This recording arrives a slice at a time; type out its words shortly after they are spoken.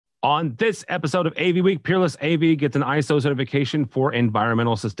On this episode of AV Week, Peerless AV gets an ISO certification for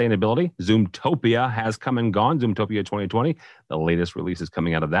environmental sustainability. Zoomtopia has come and gone. Zoomtopia 2020, the latest release is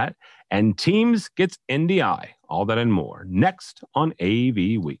coming out of that. And Teams gets NDI. All that and more next on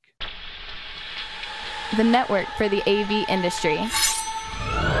AV Week. The network for the AV industry.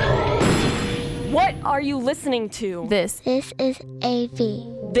 What are you listening to? This is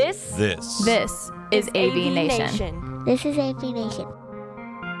AV. This is AV Nation. This is AV Nation.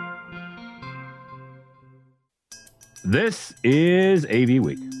 This is AV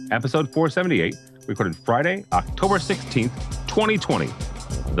Week, episode 478, recorded Friday, October 16th, 2020.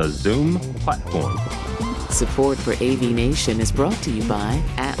 The Zoom platform. Support for AV Nation is brought to you by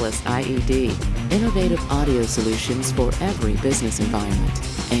Atlas IED, innovative audio solutions for every business environment,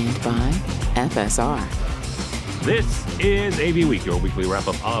 and by FSR. This is AV Week, your weekly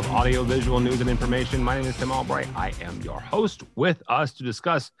wrap-up of audio-visual news and information. My name is Tim Albright. I am your host. With us to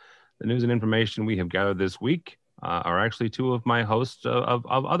discuss the news and information we have gathered this week are actually two of my hosts of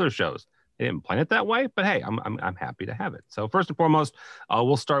other shows. They didn't plan it that way, but hey, I'm happy to have it. So first and foremost,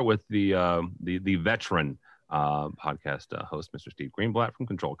 we'll start with the veteran podcast host, Mr. Steve Greenblatt from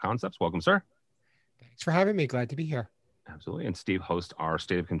Control Concepts. Welcome, sir. Thanks for having me. Glad to be here. Absolutely. And Steve hosts our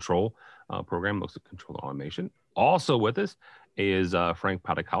State of Control program, looks at control automation. Also with us is Frank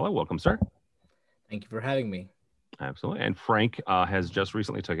Patakala. Welcome, sir. Thank you for having me. Absolutely. And Frank has just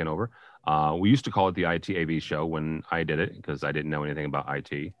recently taken over. We used to call it the IT AV show when I did it because I didn't know anything about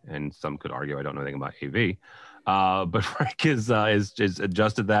IT, and some could argue I don't know anything about AV. But Frank is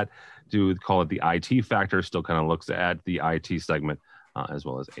adjusted that to call it the IT factor. Still kind of looks at the IT segment as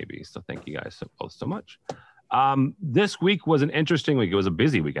well as AV. So thank you guys both so much. This week was an interesting week. It was a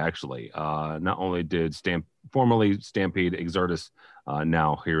busy week, actually. Not only did formerly Stampede Exertis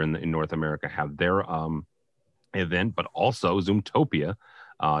now here in North America have their event, but also Zoomtopia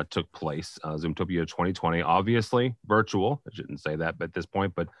took place. Zoomtopia 2020, obviously virtual. I shouldn't say that at this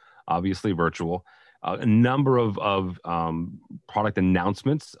point, but obviously virtual. A number of product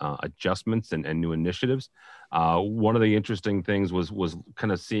announcements, adjustments, and new initiatives. One of the interesting things was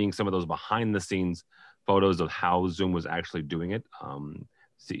kind of seeing some of those behind the scenes photos of how Zoom was actually doing it.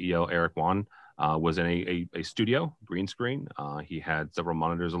 CEO Eric Yuan was in a studio, green screen. He had several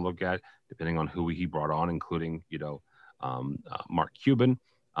monitors to look at, depending on who he brought on, including Mark Cuban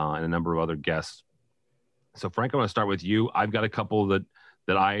and a number of other guests. So Frank, I want to start with you. I've got a couple that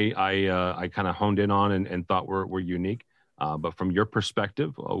I kind of honed in on and thought were unique. But from your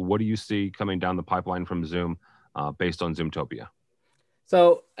perspective, what do you see coming down the pipeline from Zoom based on Zoomtopia?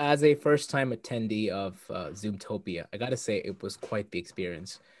 So as a first-time attendee of Zoomtopia, I got to say it was quite the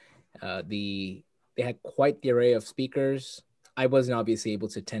experience. They had quite the array of speakers. I wasn't obviously able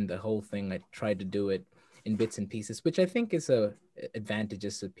to attend the whole thing. I tried to do it in bits and pieces, which I think is a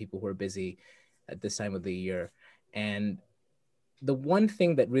advantageous of people who are busy at this time of the year. And the one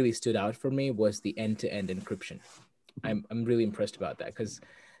thing that really stood out for me was the end-to-end encryption. I'm really impressed about that because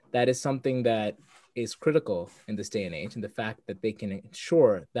that is something that is critical in this day and age, and the fact that they can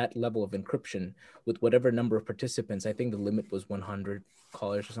ensure that level of encryption with whatever number of participants. I think the limit was 100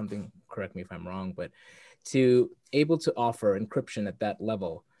 callers or something, correct me if I'm wrong, but to able to offer encryption at that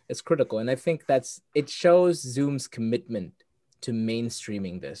level is critical. And I think it shows Zoom's commitment to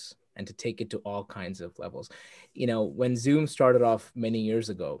mainstreaming this and to take it to all kinds of levels. You know, when Zoom started off many years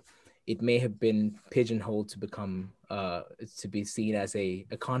ago, it may have been pigeonholed to become to be seen as a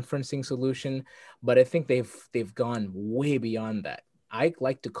conferencing solution, but I think they've gone way beyond that. I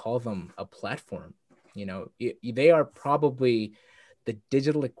like to call them a platform. You know, they are probably the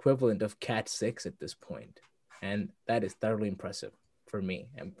digital equivalent of Cat 6 at this point, and that is thoroughly impressive for me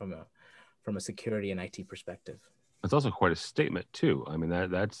and from a security and IT perspective. It's also quite a statement too. I mean,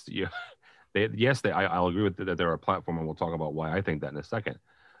 that's yeah. I'll agree with that they're a platform, and we'll talk about why I think that in a second.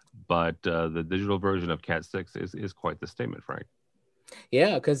 But the digital version of Cat 6 is quite the statement, Frank.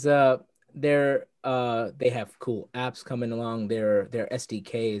 Yeah, because they have cool apps coming along. Their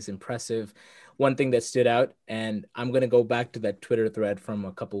SDK is impressive. One thing that stood out, and I'm going to go back to that Twitter thread from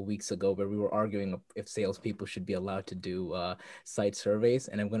a couple of weeks ago where we were arguing if salespeople should be allowed to do site surveys,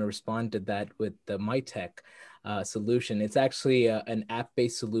 and I'm going to respond to that with the MyTech solution. It's actually an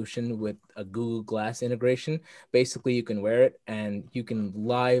app-based solution with a Google Glass integration. Basically, you can wear it and you can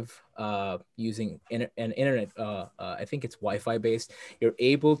live using an internet. I think it's Wi-Fi based. You're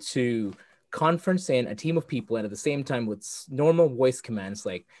able to conference in a team of people, and at the same time with normal voice commands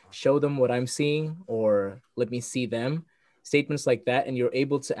like show them what I'm seeing or let me see them, statements like that, and you're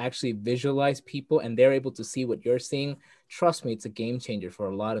able to actually visualize people and they're able to see what you're seeing. Trust me, it's a game changer for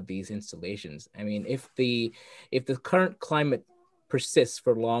a lot of these installations. I mean, if the current climate persists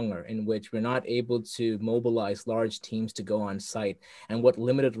for longer, in which we're not able to mobilize large teams to go on site, and what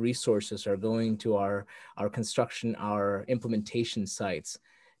limited resources are going to our construction, our implementation sites.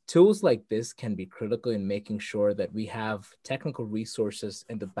 Tools like this can be critical in making sure that we have technical resources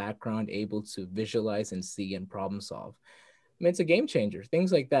in the background able to visualize and see and problem solve. I mean, it's a game changer.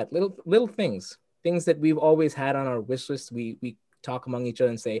 Things like that, little things that we've always had on our wish list. We talk among each other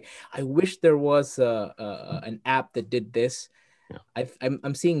and say, I wish there was an app that did this. Yeah.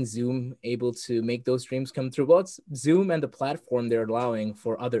 I'm seeing Zoom able to make those dreams come true. Well, it's Zoom and the platform they're allowing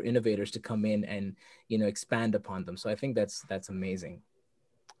for other innovators to come in and, expand upon them. So I think that's amazing.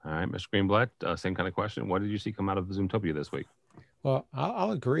 All right, Mr. Greenblatt, same kind of question. What did you see come out of Zoomtopia this week? Well,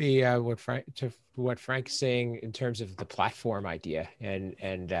 I'll agree with what Frank's saying in terms of the platform idea, and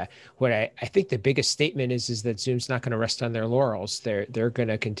what I think the biggest statement is that Zoom's not going to rest on their laurels. They're going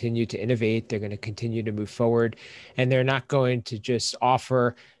to continue to innovate. They're going to continue to move forward, and they're not going to just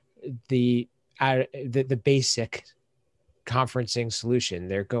offer the basic conferencing solution.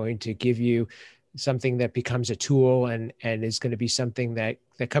 They're going to give you something that becomes a tool and is going to be something that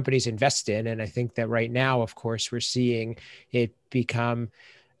companies invest in. And I think that right now, of course, we're seeing it become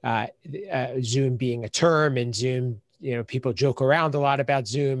Zoom being a term, and Zoom, people joke around a lot about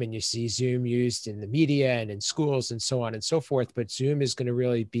Zoom, and you see Zoom used in the media and in schools and so on and so forth. But Zoom is going to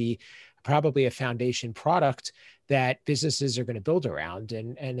really be probably a foundation product that businesses are going to build around.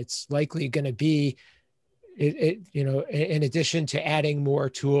 And it's likely going to be, in addition to adding more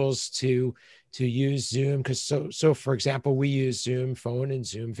tools to use Zoom, because so for example, we use Zoom Phone and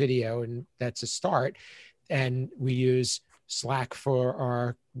Zoom Video, and that's a start. And we use Slack for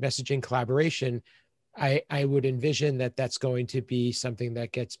our messaging collaboration. I would envision that that's going to be something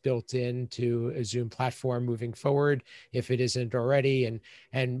that gets built into a Zoom platform moving forward, if it isn't already,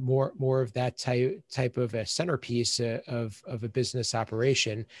 and more of that type of a centerpiece of a business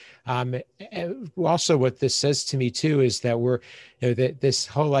operation. And also, what this says to me too is that that this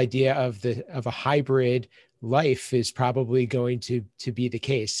whole idea of a hybrid life is probably going to be the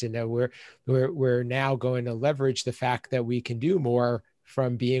case, and we're now going to leverage the fact that we can do more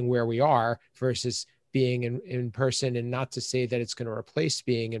from being where we are versus being in person. And not to say that it's going to replace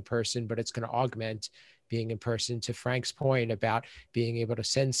being in person, but it's going to augment being in person. To Frank's point about being able to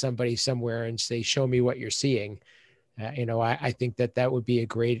send somebody somewhere and say, show me what you're seeing. I think that would be a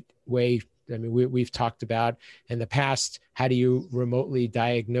great way. I mean, we've talked about in the past, how do you remotely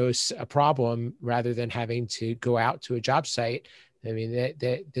diagnose a problem rather than having to go out to a job site? I mean,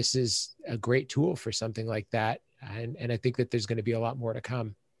 this is a great tool for something like that. And I think that there's going to be a lot more to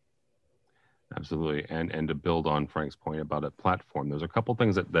come. Absolutely. And to build on Frank's point about a platform, there's a couple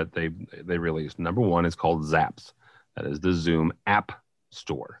things that they released. Number one is called Zaps. That is the Zoom app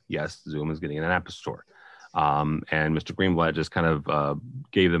store. Yes, Zoom is getting an app store. And Mr. Greenblatt just kind of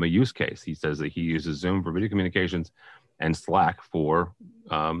gave them a use case. He says that he uses Zoom for video communications and Slack for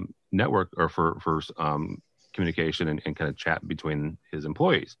network or for communication and kind of chat between his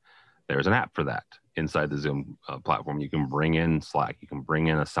employees. There's an app for that inside the Zoom platform. You can bring in Slack, you can bring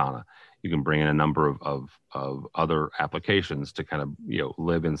in Asana, you can bring in a number of other applications to kind of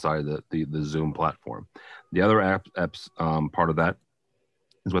live inside the Zoom platform. The other apps part of that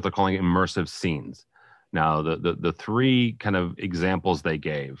is what they're calling immersive scenes. Now, the three kind of examples they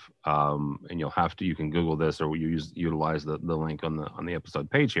gave, and you can Google this or utilize the link on the episode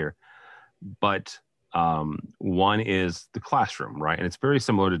page here, but one is the classroom, right? And it's very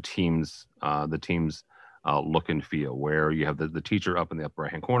similar to Teams, the Teams look and feel, where you have the teacher up in the upper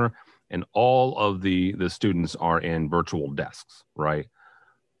right-hand corner, and all of the students are in virtual desks, right?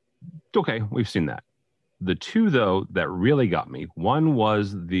 Okay, we've seen that. The two, though, that really got me, one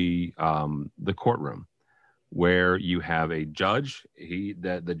was the courtroom, where you have a judge.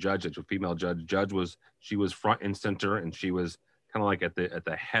 The judge, it's a female judge. She was front and center, and she was kind of like at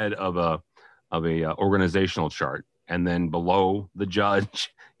the head of a organizational chart. And then below the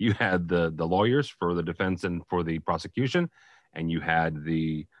judge, you had the lawyers for the defense and for the prosecution, and you had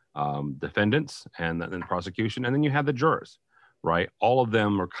the defendants and then prosecution, and then you had the jurors, right? All of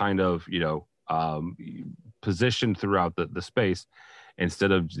them are kind of positioned throughout the space,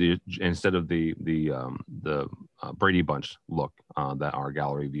 instead of the Brady Bunch look that our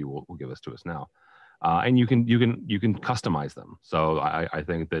gallery view will give us now. And you can customize them. So I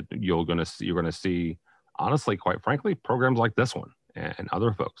think that you're going to see, honestly, quite frankly, programs like this one and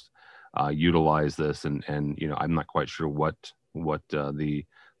other folks utilize this. And I'm not quite sure what the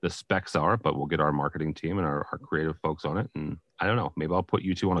specs are, but we'll get our marketing team and our creative folks on it. And I don't know, maybe I'll put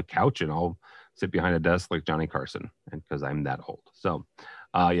you two on a couch and I'll sit behind a desk like Johnny Carson, and because I'm that old. So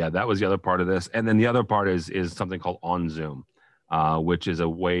that was the other part of this. And then the other part is something called On Zoom. which is a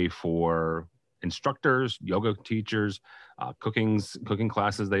way for instructors, yoga teachers, cooking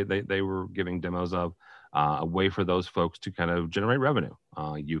classes they were giving demos of, a way for those folks to kind of generate revenue.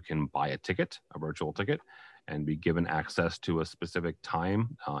 You can buy a ticket, a virtual ticket, and be given access to a specific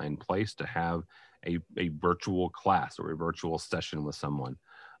time and place to have a virtual class or a virtual session with someone.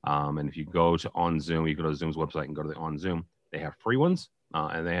 And if you go to OnZoom, you go to Zoom's website and go to the OnZoom, they have free ones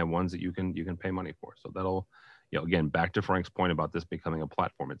and they have ones that you can pay money for. So that'll, again, back to Frank's point about this becoming a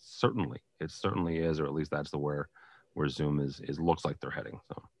platform. It certainly is, or at least that's where Zoom is looks like they're heading.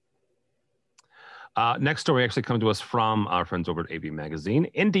 So. Next story actually comes to us from our friends over at AV Magazine.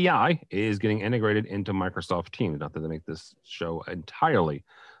 NDI is getting integrated into Microsoft Teams. Not that they make this show entirely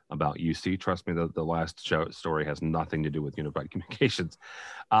about UC. Trust me, the last story has nothing to do with unified communications.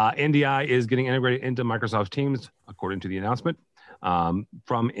 NDI is getting integrated into Microsoft Teams, according to the announcement from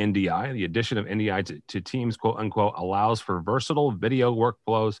NDI. The addition of NDI to Teams, quote unquote, allows for versatile video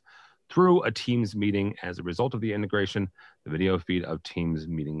workflows through a Teams meeting. As a result of the integration, the video feed of Teams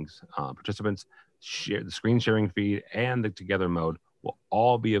meetings participants, the screen sharing feed, and the together mode will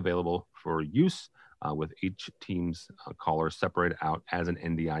all be available for use with each Teams caller separated out as an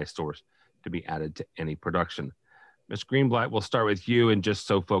NDI source to be added to any production. Ms. Greenblatt, we'll start with you, and just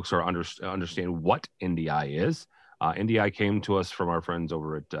so folks are understand what NDI is. NDI came to us from our friends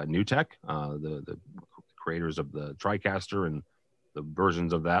over at NewTek, the creators of the TriCaster and the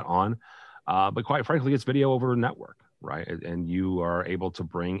versions of that on. But quite frankly, it's video over a network, right? And you are able to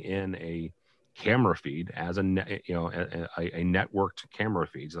bring in a camera feed as a networked camera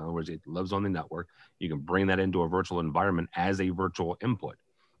feed. So in other words, it lives on the network. You can bring that into a virtual environment as a virtual input.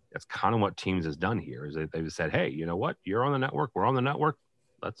 That's kind of what Teams has done here. Is that they've said, hey, you know what? You're on the network. We're on the network.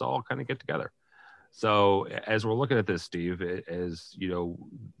 Let's all kind of get together. So as we're looking at this, Steve, it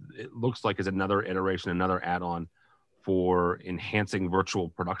looks like it's another iteration, another add-on for enhancing virtual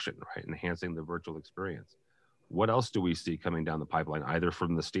production, right? Enhancing the virtual experience. What else do we see coming down the pipeline, either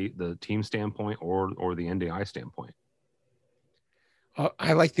from the team standpoint or the NDI standpoint?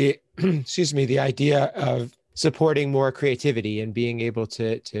 I like the the idea of supporting more creativity and being able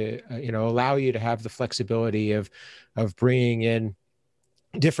to allow you to have the flexibility of bringing in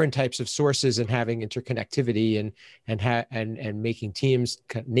different types of sources and having interconnectivity and making Teams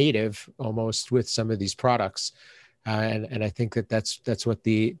native almost with some of these products. And I think that's what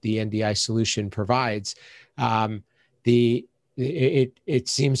the NDI solution provides. It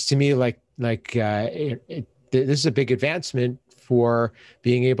seems to me like this is a big advancement for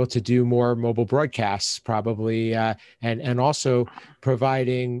being able to do more mobile broadcasts, probably, and also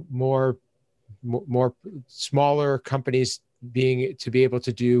providing more smaller companies being able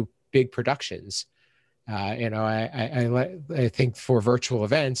to do big productions. I think for virtual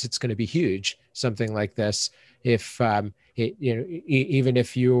events, it's going to be huge. Something like this, if even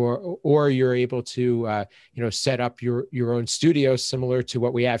if you're able to set up your own studio similar to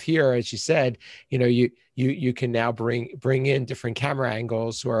what we have here, as you said, you can now bring in different camera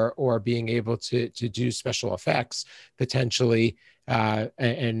angles or being able to do special effects potentially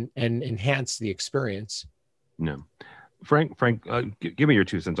and enhance the experience. No. Frank, give me your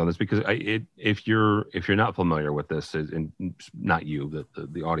 2 cents on this, because if you're not familiar with this, and not you,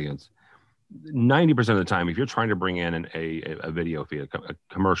 the audience, 90% of the time, if you're trying to bring in a video feed, a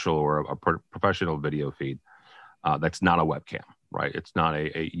commercial or a professional video feed, that's not a webcam, right? It's not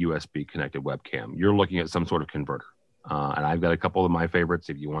a USB connected webcam. You're looking at some sort of converter, and I've got a couple of my favorites.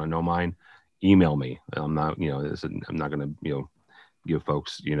 If you want to know mine, email me. I'm not going to give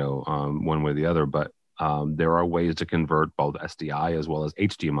folks one way or the other, but there are ways to convert both SDI as well as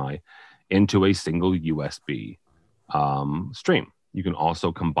HDMI into a single USB stream. You can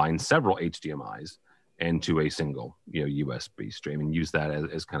also combine several HDMIs into a single USB stream and use that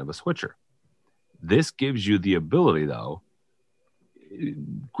as kind of a switcher. This gives you the ability, though,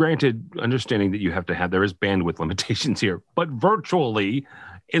 granted, understanding that there is bandwidth limitations here, but virtually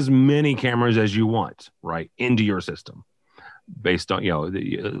as many cameras as you want, right, into your system. Based on,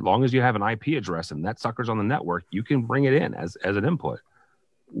 as long as you have an IP address and that sucker's on the network, you can bring it in as an input.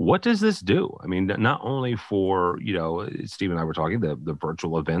 What does this do? I mean, not only for, Steve and I were talking, the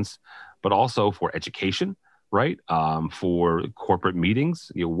virtual events, but also for education, right? For corporate meetings.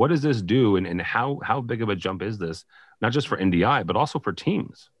 What does this do? And how big of a jump is this, not just for NDI, but also for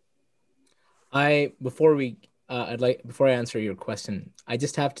Teams? Before I answer your question, I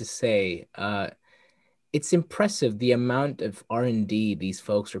just have to say, it's impressive the amount of R&D these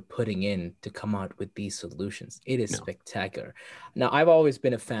folks are putting in to come out with these solutions. It is spectacular. Now, I've always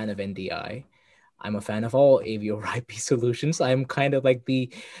been a fan of NDI. I'm a fan of all AV over IP solutions. I'm kind of like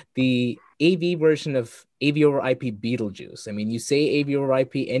the AV version of AV over IP Beetlejuice. I mean, you say AV over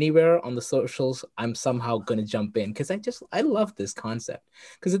IP anywhere on the socials, I'm somehow going to jump in because I love this concept.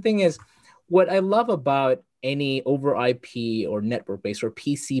 Because the thing is, what I love about any over IP or network-based or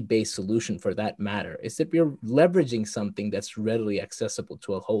PC-based solution for that matter is that we're leveraging something that's readily accessible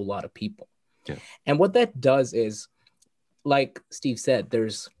to a whole lot of people. Yeah. And what that does is, like Steve said,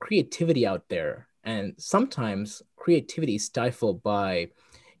 there's creativity out there. And sometimes creativity is stifled by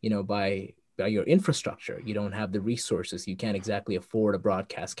your infrastructure. You don't have the resources. You can't exactly afford a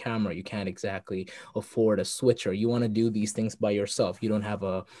broadcast camera. You can't exactly afford a switcher. You want to do these things by yourself. You don't have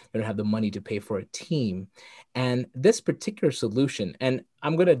the money to pay for a team. And this particular solution, and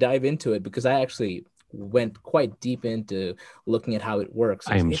I'm going to dive into it because I actually went quite deep into looking at how it works.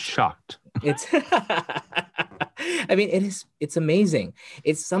 I am shocked. It's I mean, it's amazing.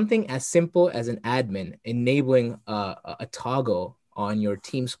 It's something as simple as an admin enabling a toggle on your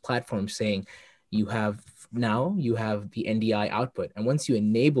Teams platform saying you have the NDI output. And once you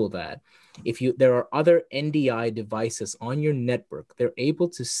enable that, there are other NDI devices on your network, they're able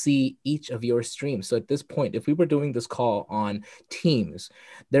to see each of your streams. So at this point, if we were doing this call on Teams,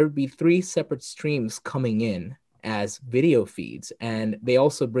 there would be 3 separate streams coming in as video feeds, and they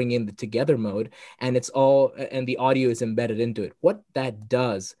also bring in the together mode, and the audio is embedded into it. What that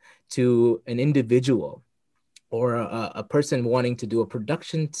does to an individual or a person wanting to do a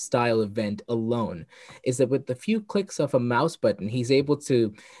production style event alone is that with a few clicks of a mouse button, he's able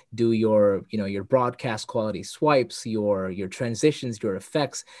to do your broadcast quality swipes, your transitions, your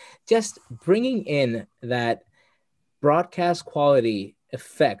effects, just bringing in that broadcast quality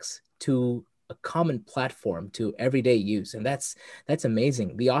effects to a common platform to everyday use. And that's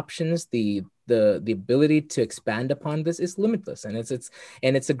amazing. The options, the ability to expand upon this is limitless, and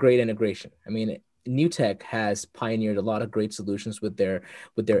it's a great integration. I mean, NewTek has pioneered a lot of great solutions with their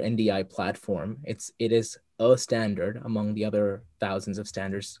NDI platform. It is a standard among the other thousands of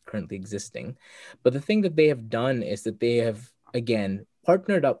standards currently existing. But the thing that they have done is that they have, again,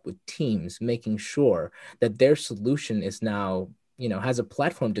 partnered up with Teams, making sure that their solution is now, has a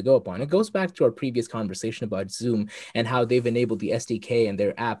platform to go upon. It goes back to our previous conversation about Zoom and how they've enabled the SDK and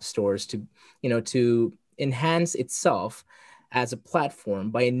their app stores to enhance itself as a platform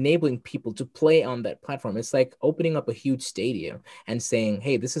by enabling people to play on that platform. It's like opening up a huge stadium and saying,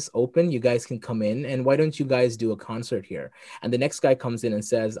 hey, this is open, you guys can come in, and why don't you guys do a concert here? And the next guy comes in and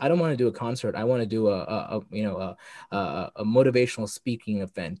says, I don't want to do a concert, I want to do a motivational speaking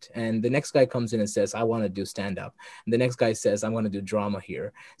event. And the next guy comes in and says, I want to do stand-up. And the next guy says, I want to do drama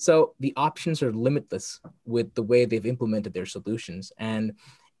here. So the options are limitless with the way they've implemented their solutions. And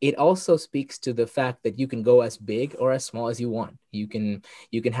it also speaks to the fact that you can go as big or as small as you want. You can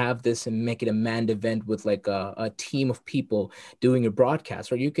have this and make it a manned event with like a team of people doing a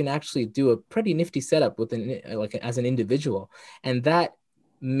broadcast, or you can actually do a pretty nifty setup as an individual. And that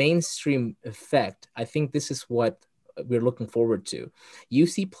mainstream effect, I think this is what we're looking forward to. You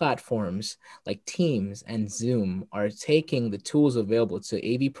see platforms like Teams and Zoom are taking the tools available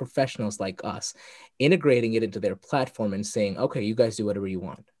to AV professionals like us, integrating it into their platform and saying, okay, you guys do whatever you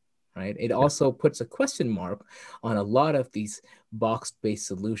want, right? It also puts a question mark on a lot of these box-based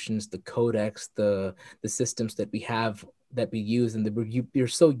solutions, the codecs, the systems that we have, that we use and that you're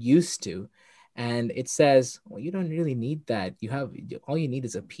so used to. And it says, well, you don't really need that. All you need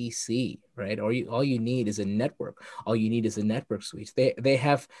is a PC, right? Or all you need is a network. All you need is a network switch. They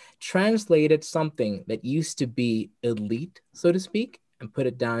have translated something that used to be elite, so to speak, and put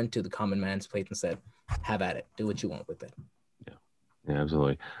it down to the common man's plate and said, have at it. Do what you want with it. Yeah,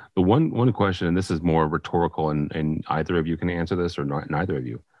 absolutely. The one question, and this is more rhetorical, and either of you can answer this or neither of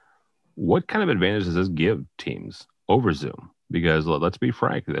you. What kind of advantage does this give Teams over Zoom? Because let's be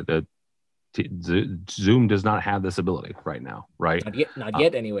frank, that Zoom does not have this ability right now, right? Not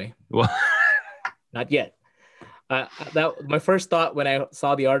yet anyway. Well, not yet. That my first thought when I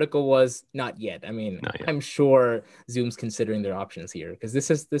saw the article was not yet. I mean, I'm sure Zoom's considering their options here, because this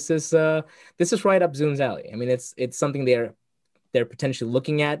is right up Zoom's alley. I mean, it's something they're potentially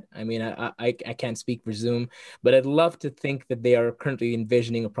looking at. I mean, I can't speak for Zoom, but I'd love to think that they are currently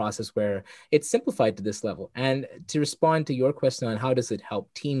envisioning a process where it's simplified to this level. And to respond to your question on how does it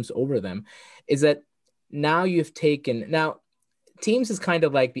help Teams over them, is that now Teams is kind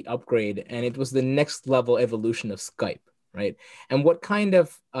of like the upgrade, and it was the next level evolution of Skype, right? And what kind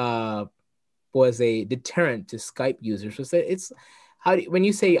of was a deterrent to Skype users was that when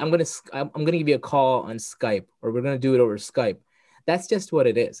you say I'm gonna give you a call on Skype, or we're gonna do it over Skype, That's just what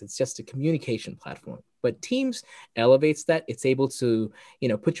it is. It's just a communication platform. But Teams elevates that. It's able to,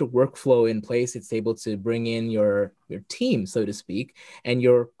 put your workflow in place. It's able to bring in your team, so to speak, and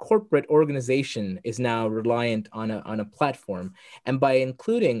your corporate organization is now reliant on a platform. And by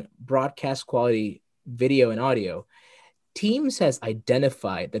including broadcast quality video and audio, Teams has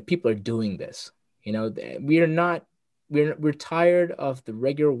identified that people are doing this. We're tired of the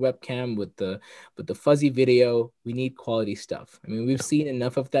regular webcam with the fuzzy video. We need quality stuff. I mean, we've seen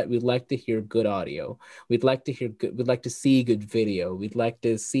enough of that. We'd like to hear good audio. We'd like to see good video. We'd like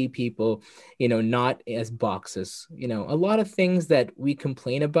to see people, not as boxes. A lot of things that we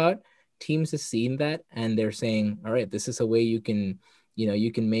complain about, Teams has seen that, and they're saying, all right, this is a way you can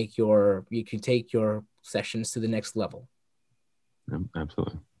take your sessions to the next level.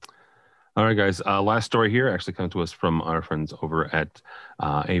 Absolutely. All right, guys. Last story here actually comes to us from our friends over at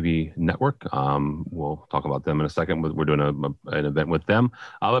AV Network. We'll talk about them in a second. We're doing an event with them.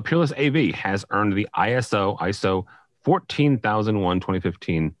 But Peerless AV has earned the ISO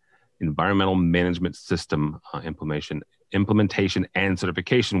 14001:2015 Environmental Management System implementation and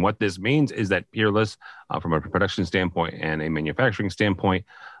certification. What this means is that Peerless, from a production standpoint and a manufacturing standpoint,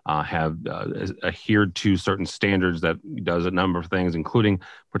 have adhered to certain standards that does a number of things, including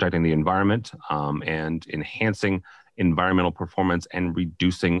protecting the environment and enhancing environmental performance and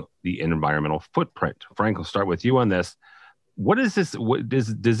reducing the environmental footprint. Frank, I'll start with you on this. What is this? What does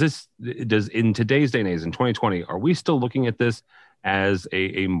in today's day and age, in 2020, are we still looking at this as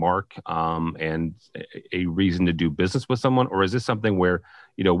a mark and a reason to do business with someone, or is this something where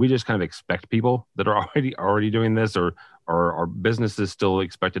we just kind of expect people that are already doing this, or are businesses still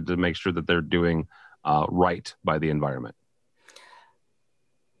expected to make sure that they're doing right by the environment?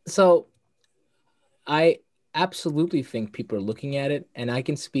 So, I absolutely think people are looking at it, and I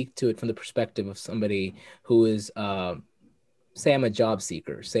can speak to it from the perspective of somebody who is, say, I'm a job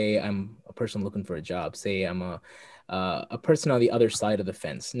seeker. Say I'm a person looking for a job. Say I'm a person on the other side of the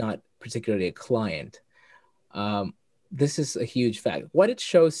fence, not particularly a client. This is a huge fact. What it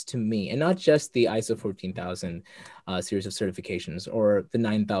shows to me, and not just the ISO 14000 series of certifications or the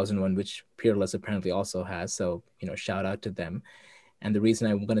 9001, which Peerless apparently also has. So, shout out to them. And the reason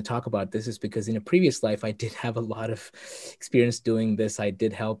I'm going to talk about this is because in a previous life, I did have a lot of experience doing this. I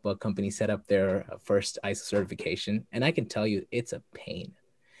did help a company set up their first ISO certification. And I can tell you it's a pain.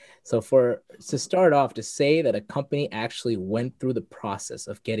 So to start off, to say that a company actually went through the process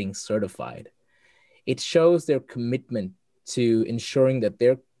of getting certified, it shows their commitment to ensuring that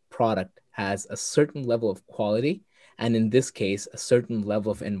their product has a certain level of quality, and in this case, a certain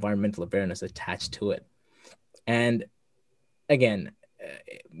level of environmental awareness attached to it. And again,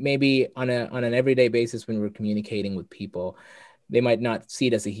 maybe on an everyday basis when we're communicating with people, they might not see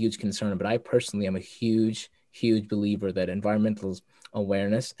it as a huge concern, but I personally am a huge believer that environmental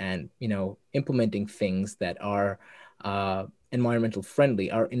awareness and implementing things that are environmental friendly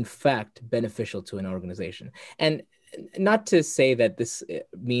are in fact beneficial to an organization. And not to say that this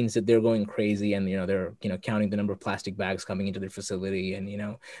means that they're going crazy and they're counting the number of plastic bags coming into their facility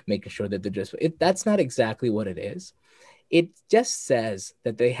and making sure that they're just that's not exactly what it is. It just says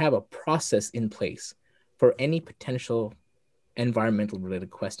that they have a process in place for any potential environmental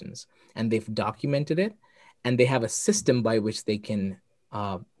related questions, and they've documented it, and they have a system by which they can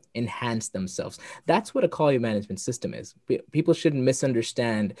enhance themselves. That's what a quality management system is. People shouldn't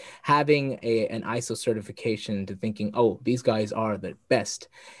misunderstand having an ISO certification to thinking, oh, these guys are the best.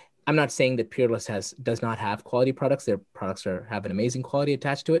 I'm not saying that Peerless does not have quality products. Their products have an amazing quality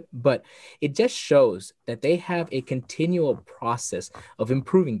attached to it, but it just shows that they have a continual process of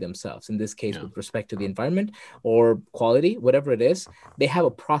improving themselves. In this case, with respect to the environment or quality, whatever it is, they have a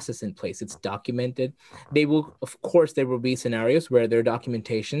process in place. It's documented. There will be scenarios where their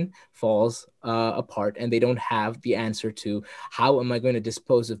documentation falls apart and they don't have the answer to how am I going to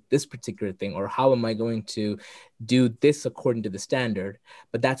dispose of this particular thing, or how am I going to do this according to the standard.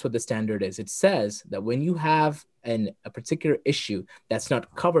 But that's what the standard is. It says that when you have a particular issue that's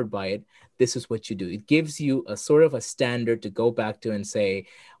not covered by it, this is what you do. It gives you a sort of a standard to go back to and say,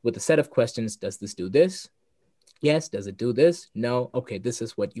 with a set of questions, does this do this? Yes. Does it do this? No. Okay. This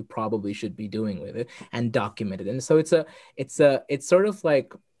is what you probably should be doing with it, and document it. And so it's sort of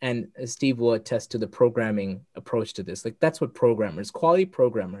like, and Steve will attest to the programming approach to this. Like that's what quality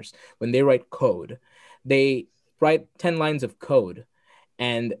programmers, when they write code, they write 10 lines of code,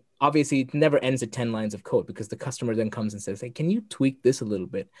 and obviously it never ends at 10 lines of code because the customer then comes and says, hey, can you tweak this a little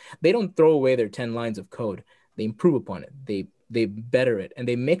bit? They don't throw away their 10 lines of code. They improve upon it. They better it, and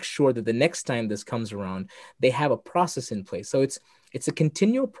they make sure that the next time this comes around, they have a process in place. So it's a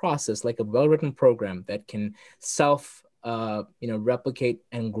continual process, like a well-written program that can replicate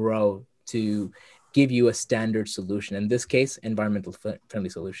and grow to give you a standard solution. In this case, environmental friendly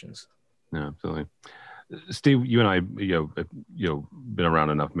solutions. Yeah, absolutely. Steve, you and I, been around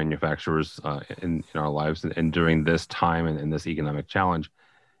enough manufacturers in our lives, and during this time and in this economic challenge,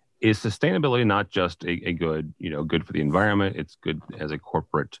 is sustainability not just a good, good for the environment? It's good as a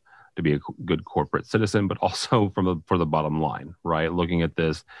corporate to be a good corporate citizen, but also for the bottom line, right? Looking at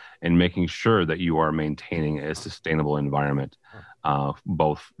this and making sure that you are maintaining a sustainable environment,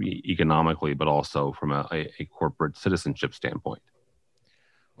 both economically, but also from a corporate citizenship standpoint.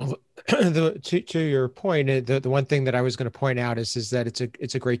 Well, to your point, the one thing that I was going to point out is that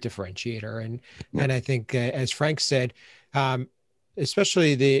it's a great differentiator, and I think as Frank said,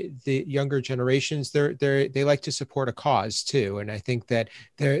 especially the younger generations, they like to support a cause too, and I think that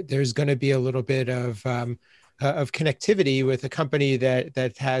there's going to be a little bit of connectivity with a company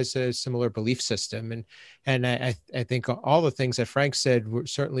that has a similar belief system, and I think all the things that Frank said would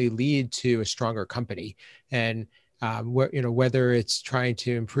certainly lead to a stronger company. And whether it's trying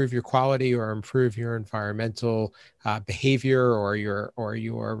to improve your quality or improve your environmental behavior or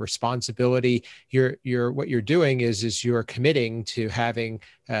your responsibility, what you're doing is you're committing to having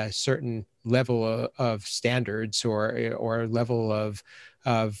a certain level of standards or level of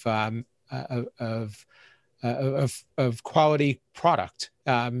quality product,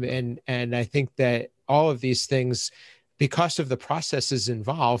 and I think that all of these things, because of the processes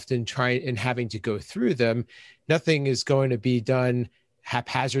involved in having to go through them, nothing is going to be done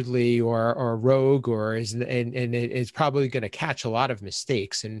haphazardly or rogue, and it's probably going to catch a lot of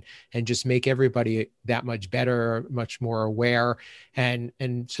mistakes and just make everybody that much better, much more aware. And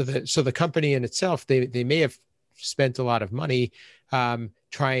so the company in itself, they may have spent a lot of money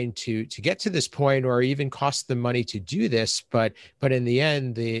trying to get to this point, or even cost them money to do this, but in the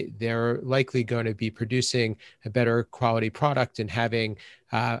end, they're likely going to be producing a better quality product and having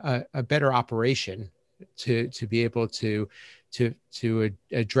a better operation to be able to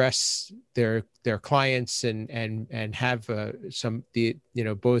address their clients and have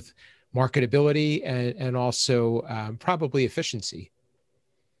both marketability and also probably efficiency.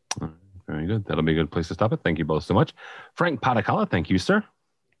 Very good. That'll be a good place to stop it. Thank you both so much. Frank Patakala, thank you, sir.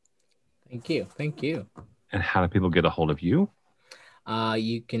 Thank you. And how do people get a hold of you?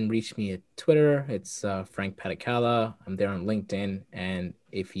 You can reach me at Twitter. It's Frank Patakala. I'm there on LinkedIn. And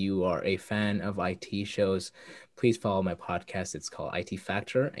if you are a fan of IT shows, please follow my podcast. It's called IT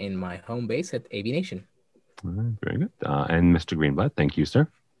Factor in my home base at AV Nation. All right, very good. And Mr. Greenblatt, thank you, sir.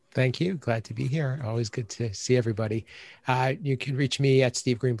 Thank you. Glad to be here. Always good to see everybody. You can reach me at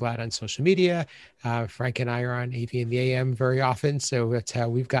Steve Greenblatt on social media. Frank and I are on AV in the AM very often, so that's how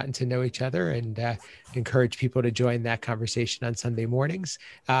we've gotten to know each other, and encourage people to join that conversation on Sunday mornings.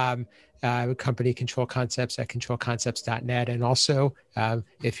 Company Control Concepts at controlconcepts.net. And also,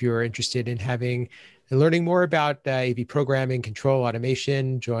 if you're interested in learning more about AV programming, control,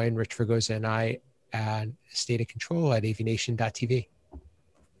 automation, join Rich Fregosa and I at State of Control at avnation.tv.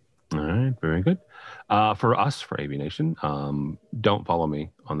 All right, very good. For us, for AV Nation, don't follow me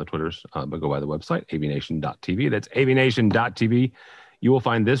on the Twitters, but go by the website, avnation.tv. That's avnation.tv. You will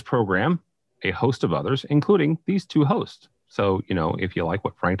find this program, a host of others, including these two hosts. So, if you like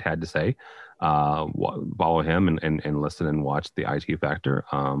what Frank had to say, follow him and listen and watch the IT Factor.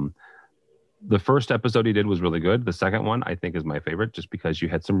 The first episode he did was really good. The second one, I think, is my favorite, just because you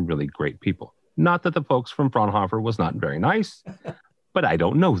had some really great people. Not that the folks from Fraunhofer was not very nice, but I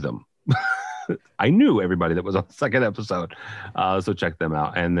don't know them. I knew everybody that was on the second episode. So check them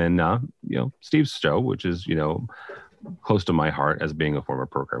out. And then, Steve's show, which is, close to my heart as being a former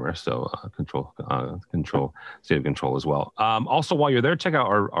programmer. So control, State of Control as well. Also, while you're there, check out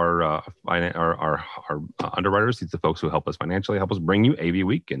our underwriters. These are the folks who help us financially, help us bring you AV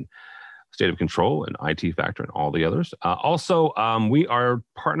Week and State of Control and IT Factor and all the others. Also, we are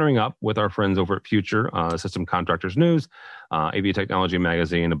partnering up with our friends over at Future System Contractors News, AV Technology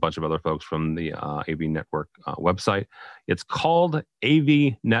Magazine, a bunch of other folks from the AV Network website. It's called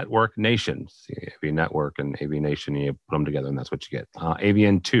AV Network Nation. See, AV Network and AV Nation, you put them together and that's what you get.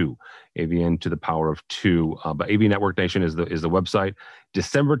 AVN2, AVN to the power of 2. But AV Network Nation is the website.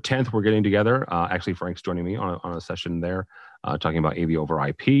 December 10th, we're getting together. Actually, Frank's joining me on a session there. Talking about AV over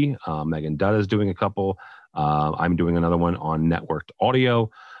IP. Megan Dutt is doing a couple. I'm doing another one on networked audio.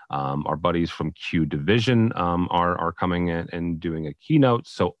 Our buddies from Q Division are coming in and doing a keynote.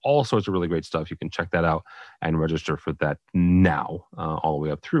 So all sorts of really great stuff. You can check that out and register for that now, all the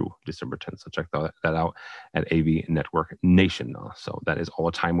way up through December 10th. So check that out at AV Network Nation. So that is all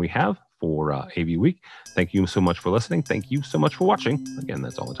the time we have for AV Week. Thank you so much for listening. Thank you so much for watching. Again,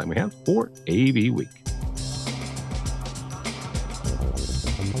 that's all the time we have for AV Week.